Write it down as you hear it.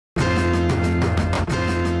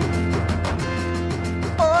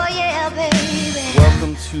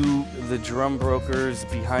to the drum brokers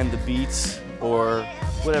behind the beats, or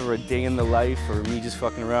whatever, a day in the life, or me just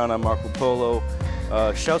fucking around on Polo.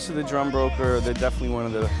 Shouts to the Drum Broker. They're definitely one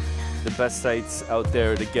of the best sites out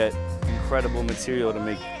there to get incredible material to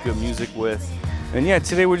make good music with. And yeah,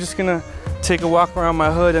 today we're just gonna take a walk around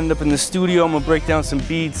my hood, end up in the studio. I'm gonna break down some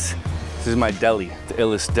beats. This is my deli, the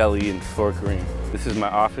illest deli in Fort Greene. This is my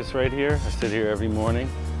office right here. I sit here every morning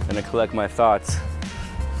and I collect my thoughts.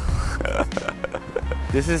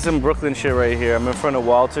 This is some Brooklyn shit right here. I'm in front of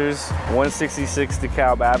Walters, 166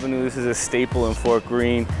 DeKalb Avenue. This is a staple in Fort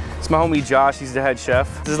Greene. It's my homie Josh, he's the head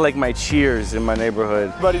chef. This is like my Cheers in my neighborhood.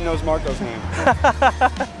 Everybody knows Marco's name.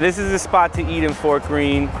 This is a spot to eat in Fort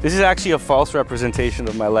Greene. This is actually a false representation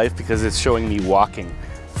of my life because it's showing me walking.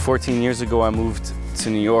 14 years ago, I moved to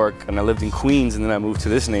New York and I lived in Queens, and then I moved to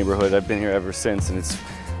this neighborhood. I've been here ever since, and it's,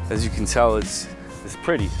 as you can tell, it's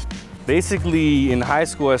pretty. Basically, in high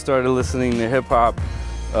school, I started listening to hip hop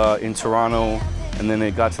in Toronto, and then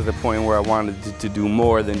it got to the point where I wanted to do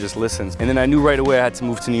more than just listen. And then I knew right away I had to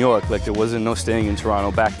move to New York. Like, there wasn't no staying in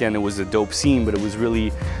Toronto. Back then, it was a dope scene, but it was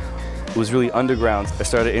really underground. I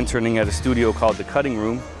started interning at a studio called The Cutting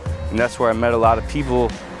Room, and that's where I met a lot of people.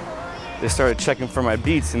 They started checking for my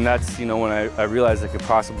beats, and that's, you know, when I realized I could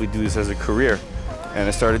possibly do this as a career. And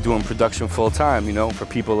I started doing production full time, you know, for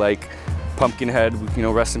people like Pumpkinhead, you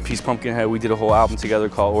know, rest in peace Pumpkinhead. We did a whole album together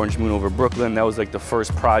called Orange Moon Over Brooklyn. That was like the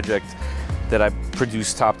first project that I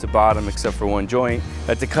produced top to bottom except for one joint.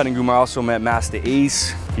 At The Cutting Room, I also met Master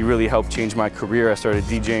Ace. He really helped change my career. I started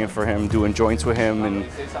DJing for him, doing joints with him, and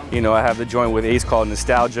you know, I have the joint with Ace called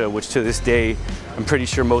Nostalgia, which to this day, I'm pretty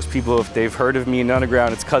sure most people, if they've heard of me in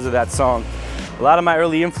underground, it's because of that song. A lot of my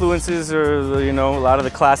early influences are, you know, a lot of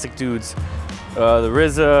the classic dudes. The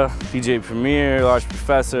RZA, DJ Premier, Large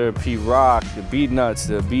Professor, P Rock, the Beat Nuts,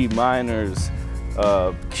 the Beat Miners,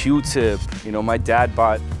 Q-Tip. You know, my dad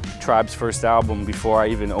bought Tribe's first album before I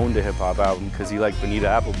even owned a hip hop album because he liked Bonita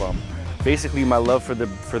Applebum. Basically, my love for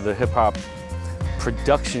the hip hop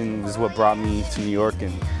production is what brought me to New York,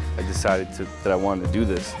 and I decided that I wanted to do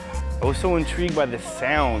this. I was so intrigued by the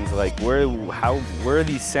sounds, like where are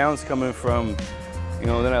these sounds coming from? You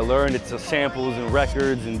know, then I learned it's samples and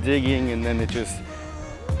records and digging, and then it just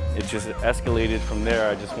escalated from there.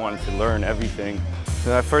 I just wanted to learn everything.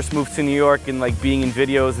 When I first moved to New York and like being in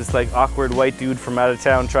videos, this like awkward white dude from out of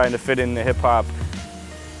town trying to fit into hip hop,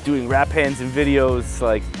 doing rap hands in videos,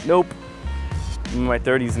 like, nope. I'm in my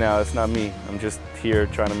 30s now, it's not me. I'm just here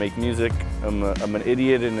trying to make music. I'm an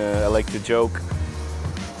idiot, and I like to joke.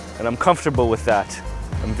 And I'm comfortable with that.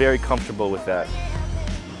 I'm very comfortable with that.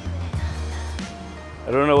 I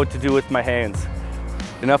don't know what to do with my hands.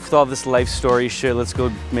 Enough with all this life story shit, let's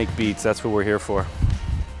go make beats. That's what we're here for.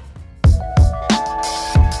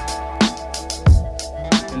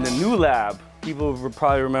 In the new lab, people will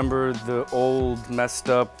probably remember the old, messed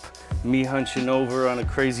up, me hunching over on a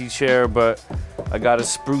crazy chair, but I gotta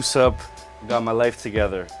spruce up, got my life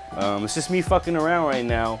together. It's just me fucking around right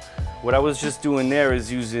now. What I was just doing there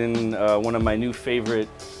is using one of my new favorite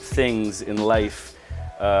things in life,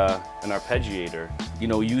 an arpeggiator. You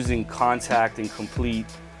know, using Contact and Complete.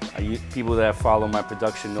 People that follow my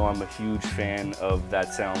production know I'm a huge fan of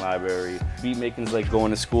that sound library. Beatmaking's like going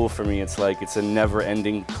to school for me. It's like, it's a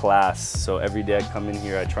never-ending class. So every day I come in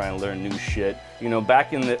here, I try and learn new shit. You know,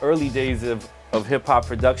 back in the early days of hip-hop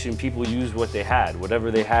production, people used what they had. Whatever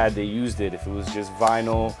they had, they used it. If it was just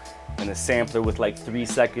vinyl and a sampler with like 3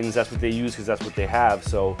 seconds, that's what they use because that's what they have.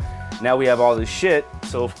 So now we have all this shit,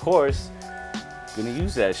 so of course, I'm gonna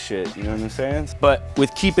use that shit, you know what I'm saying? But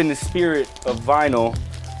with keeping the spirit of vinyl,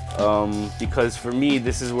 because for me,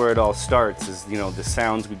 this is where it all starts, is, you know, the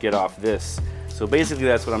sounds we get off this. So basically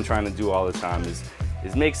that's what I'm trying to do all the time, is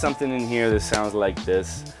make something in here that sounds like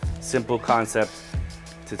this. Simple concept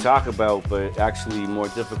to talk about, but actually more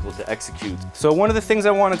difficult to execute. So one of the things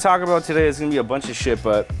I want to talk about today is gonna be a bunch of shit,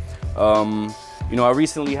 but you know, I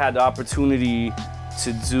recently had the opportunity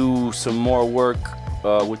to do some more work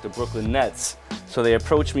with the Brooklyn Nets. So they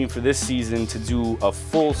approached me for this season to do a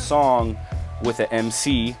full song with an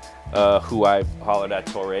MC who I hollered at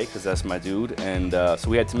Torre, because that's my dude. And so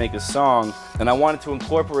we had to make a song, and I wanted to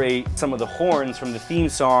incorporate some of the horns from the theme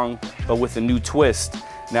song, but with a new twist.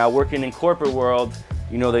 Now, working in corporate world,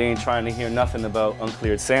 you know, they ain't trying to hear nothing about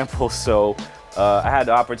uncleared samples, so I had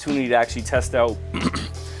the opportunity to actually test out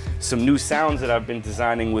some new sounds that I've been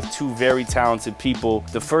designing with two very talented people.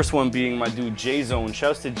 The first one being my dude J-Zone.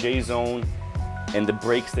 Shouts to J-Zone and the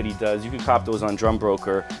breaks that he does. You can cop those on Drum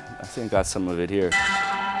Broker. I think I got some of it here.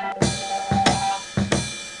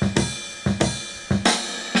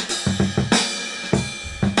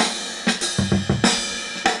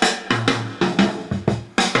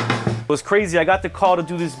 was crazy. I got the call to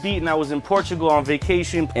do this beat and I was in Portugal on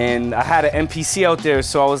vacation and I had an MPC out there,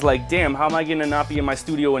 so I was like, damn, how am I gonna not be in my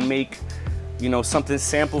studio and make, you know, something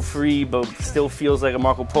sample free but still feels like a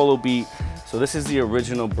Marco Polo beat? So this is the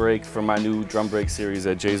original break for my new drum break series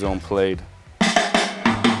that J-Zone played.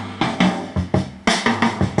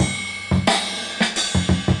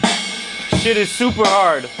 Shit is super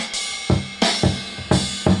hard.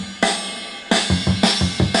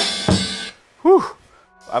 Whew.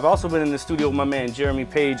 I've also been in the studio with my man Jeremy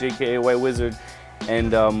Page, aka White Wizard,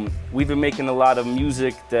 and we've been making a lot of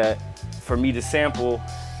music that for me to sample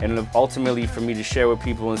and ultimately for me to share with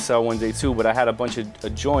people and sell one day too. But I had a bunch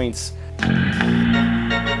of joints.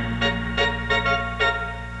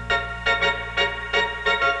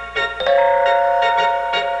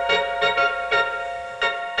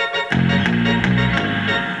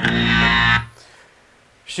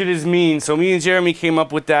 Shit is mean. So me and Jeremy came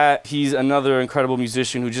up with that. He's another incredible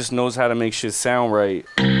musician who just knows how to make shit sound right.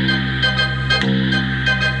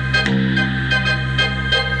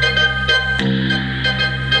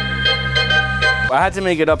 I had to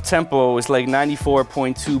make it up tempo. It's like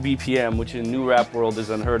 94.2 BPM, which in new rap world is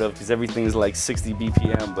unheard of because everything is like 60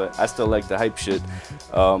 BPM, but I still like the hype shit.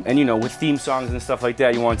 And you know, with theme songs and stuff like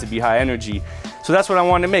that, you want it to be high energy. So that's what I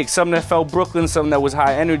wanted to make, something that felt Brooklyn, something that was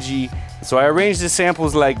high energy. So I arranged the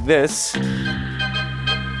samples like this. And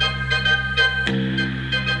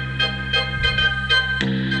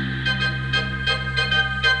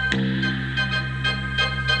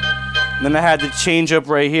then I had the change up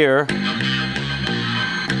right here.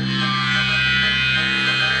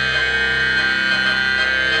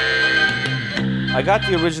 I got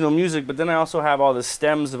the original music, but then I also have all the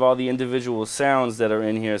stems of all the individual sounds that are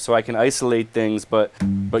in here, so I can isolate things. But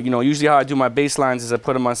you know, usually how I do my bass lines is I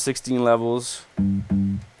put them on 16 levels.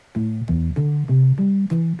 And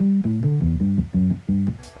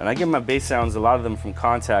I get my bass sounds, a lot of them from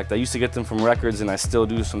Contact. I used to get them from records, and I still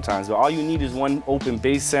do sometimes. But all you need is one open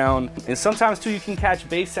bass sound. And sometimes too, you can catch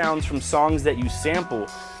bass sounds from songs that you sample,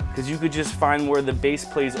 because you could just find where the bass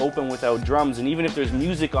plays open without drums. And even if there's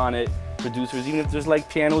music on it, producers, even if there's like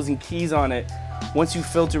pianos and keys on it, once you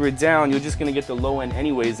filter it down, you're just gonna get the low end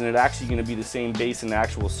anyways, and it's actually gonna be the same bass in the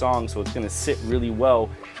actual song, so it's gonna sit really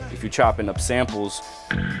well if you're chopping up samples.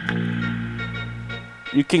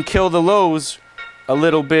 You can kill the lows a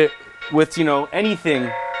little bit with, you know,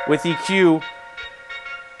 anything with EQ.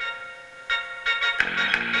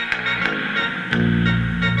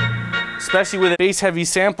 Especially with a bass heavy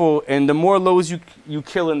sample, and the more lows you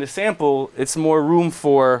kill in the sample, it's more room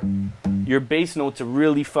for your bass note to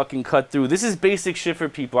really fucking cut through. This is basic shit for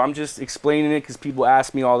people. I'm just explaining it because people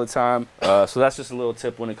ask me all the time. So that's just a little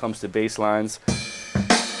tip when it comes to bass lines.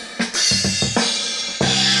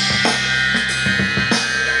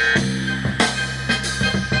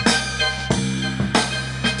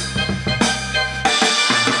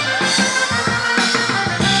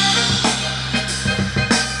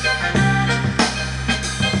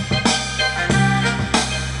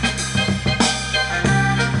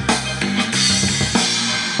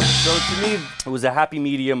 It was a happy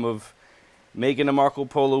medium of making a Marco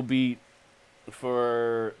Polo beat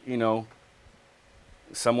for, you know,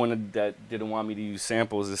 someone that didn't want me to use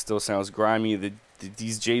samples. It still sounds grimy.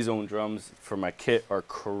 These J-Zone drums for my kit are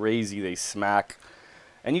crazy. They smack.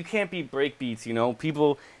 And you can't beat break beats, you know.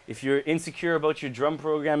 People, if you're insecure about your drum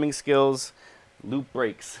programming skills, loop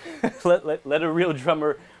breaks. let a real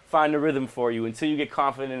drummer find a rhythm for you until you get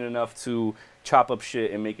confident enough to chop up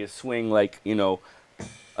shit and make it swing like, you know,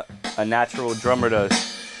 a natural drummer does.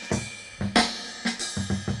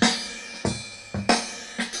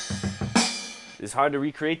 It's hard to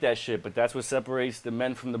recreate that shit, but that's what separates the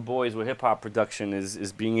men from the boys with hip-hop production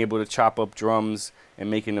is being able to chop up drums and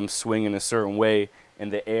making them swing in a certain way,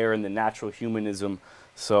 and the air and the natural humanism.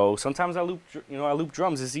 So sometimes I loop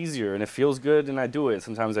drums. It's easier and it feels good, and I do it.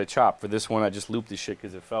 Sometimes I chop. For this one, I just looped the shit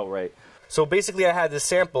because it felt right. So basically, I had this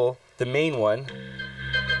sample, the main one.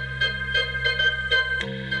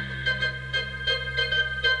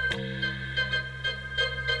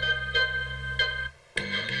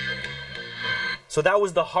 So that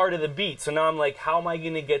was the heart of the beat. So now I'm like, how am I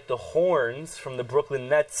going to get the horns from the Brooklyn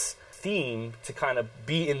Nets theme to kind of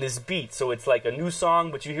be in this beat? So it's like a new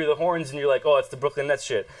song, but you hear the horns and you're like, oh, it's the Brooklyn Nets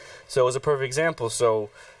shit. So it was a perfect example. So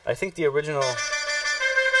I think the original...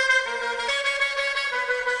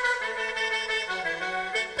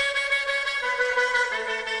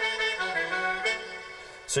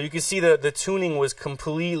 So you can see the tuning was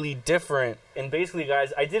completely different. And basically,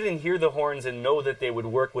 guys, I didn't hear the horns and know that they would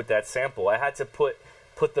work with that sample. I had to put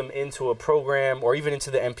them into a program or even into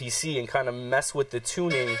the MPC and kind of mess with the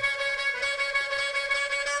tuning.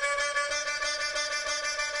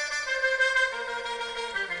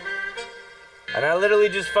 And I literally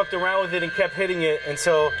just fucked around with it and kept hitting it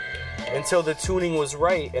until the tuning was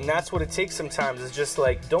right. And that's what it takes sometimes, is just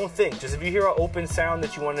like, don't think. Just if you hear an open sound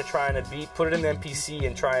that you want to try on a beat, put it in the MPC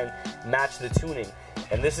and try and match the tuning.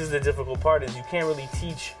 And this is the difficult part, is you can't really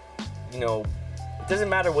teach, you know, it doesn't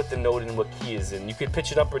matter what the note and what key is in. You could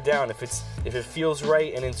pitch it up or down. If it feels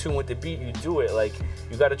right and in tune with the beat, you do it. Like,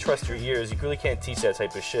 you gotta trust your ears. You really can't teach that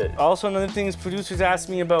type of shit. Also, another thing is producers ask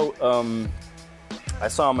me about, I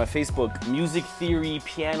saw on my Facebook, music theory,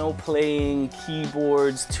 piano playing,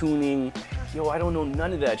 keyboards, tuning. Yo, I don't know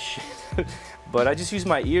none of that shit. But I just use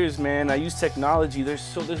my ears, man. I use technology.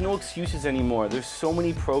 There's no excuses anymore. There's so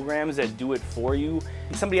many programs that do it for you.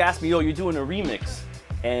 And somebody asked me, yo, you're doing a remix,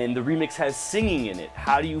 and the remix has singing in it.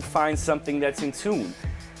 How do you find something that's in tune?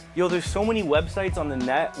 Yo, there's so many websites on the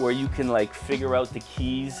net where you can like figure out the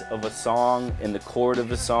keys of a song and the chord of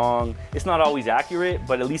the song. It's not always accurate,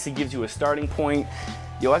 but at least it gives you a starting point.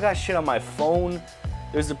 Yo, I got shit on my phone.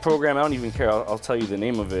 There's a program, I don't even care, I'll tell you the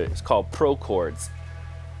name of it. It's called Pro Chords,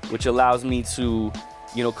 which allows me to,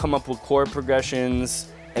 you know, come up with chord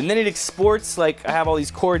progressions. And then it exports, like, I have all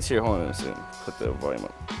these chords here. Hold on a second, put the volume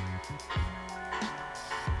up.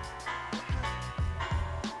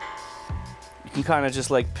 You can kind of just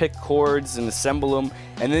like pick chords and assemble them,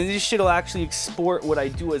 and then this shit will actually export what I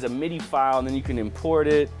do as a MIDI file, and then you can import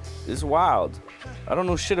it. It's wild. I don't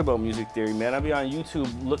know shit about music theory, man. I'll be on YouTube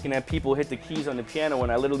looking at people hit the keys on the piano,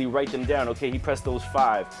 and I literally write them down. Okay, he pressed those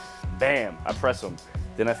 5. Bam, I press them.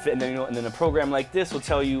 Then I fit, and then, you know, and then a program like this will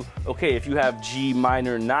tell you, okay, if you have G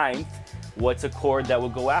minor 9th, what's a chord that will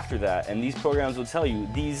go after that? And these programs will tell you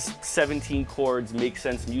these 17 chords make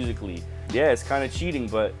sense musically. Yeah, it's kind of cheating,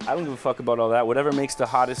 but I don't give a fuck about all that. Whatever makes the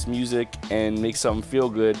hottest music and makes something feel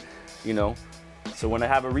good, you know. So when I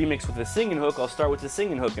have a remix with a singing hook, I'll start with the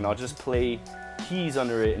singing hook and I'll just play keys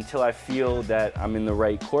under it until I feel that I'm in the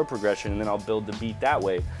right chord progression, and then I'll build the beat that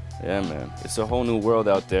way. Yeah, man, it's a whole new world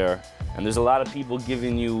out there, and there's a lot of people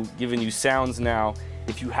giving you sounds now.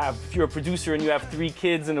 If you're a producer and you have 3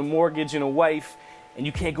 kids and a mortgage and a wife, and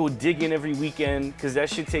you can't go digging every weekend because that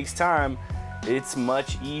shit takes time, it's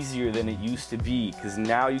much easier than it used to be, because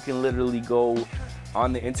now you can literally go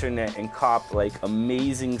on the internet and cop like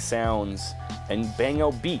amazing sounds and bang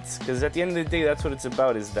out beats, because at the end of the day, that's what it's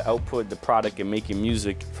about, is the output, the product, and making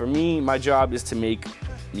music. For me, my job is to make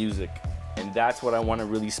music, and that's what I want to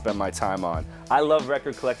really spend my time on. I love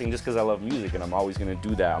record collecting just because I love music, and I'm always going to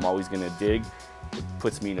do that. I'm always going to dig. It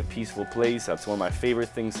puts me in a peaceful place. That's one of my favorite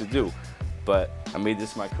things to do. But I made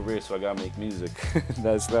this my career, so I gotta make music.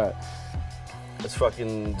 That's that. Let's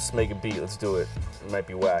fucking just make a beat. Let's do it. It might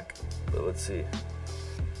be whack, but let's see.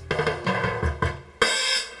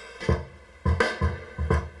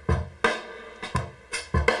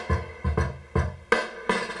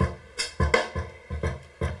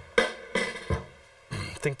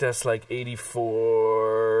 I think that's like 84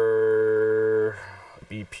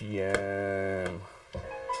 BPM.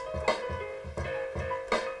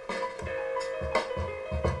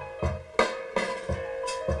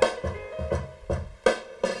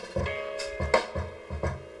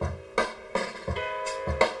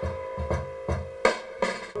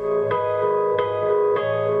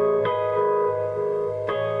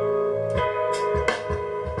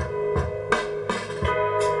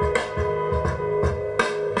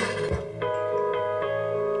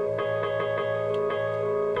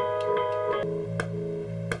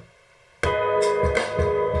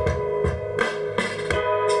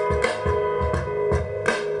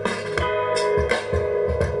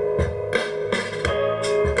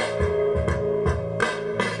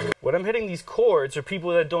 When I'm hitting these chords, or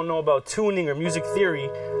people that don't know about tuning or music theory,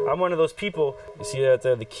 I'm one of those people. You see that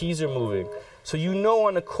the keys are moving. So you know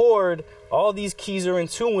on a chord, all these keys are in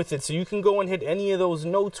tune with it. So you can go and hit any of those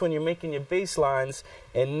notes when you're making your bass lines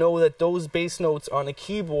and know that those bass notes on a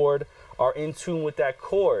keyboard are in tune with that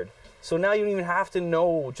chord. So now you don't even have to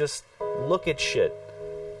know, just look at shit.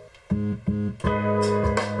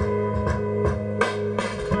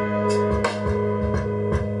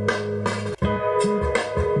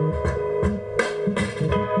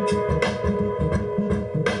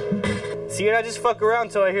 See, I just fuck around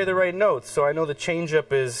until I hear the right notes, so I know the change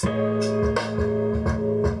up is. I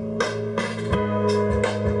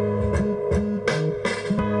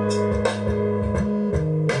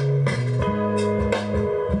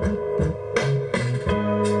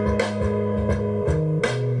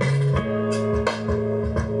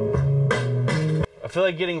feel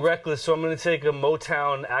like getting reckless, so I'm gonna take a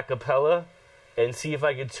Motown a cappella and see if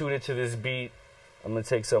I can tune it to this beat. I'm gonna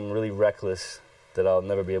take something really reckless that I'll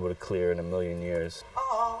never be able to clear in a million years.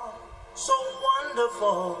 Oh, so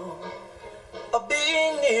wonderful of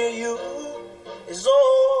being near you. is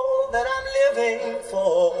all that I'm living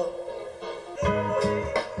for.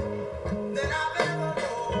 That I've ever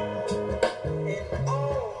known in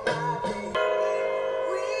all my days.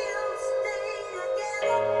 We'll stay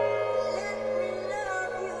together. Let me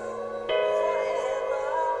love you forever.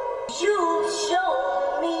 You've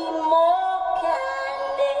shown me more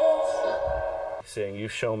kindness. Saying,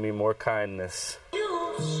 you've shown me more kindness.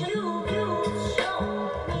 You've shown me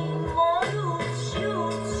more. You've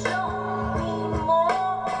shown me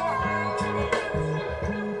more kindness.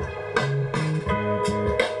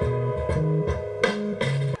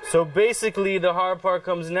 So basically the hard part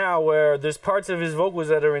comes now where there's parts of his vocals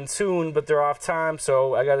that are in tune but they're off time,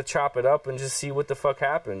 so I gotta chop it up and just see what the fuck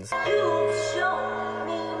happens. You've shown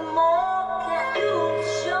me more kindness. You've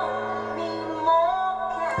shown me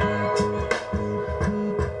more kindness.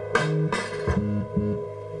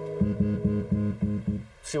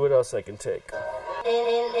 See what else I can take.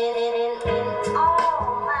 Oh.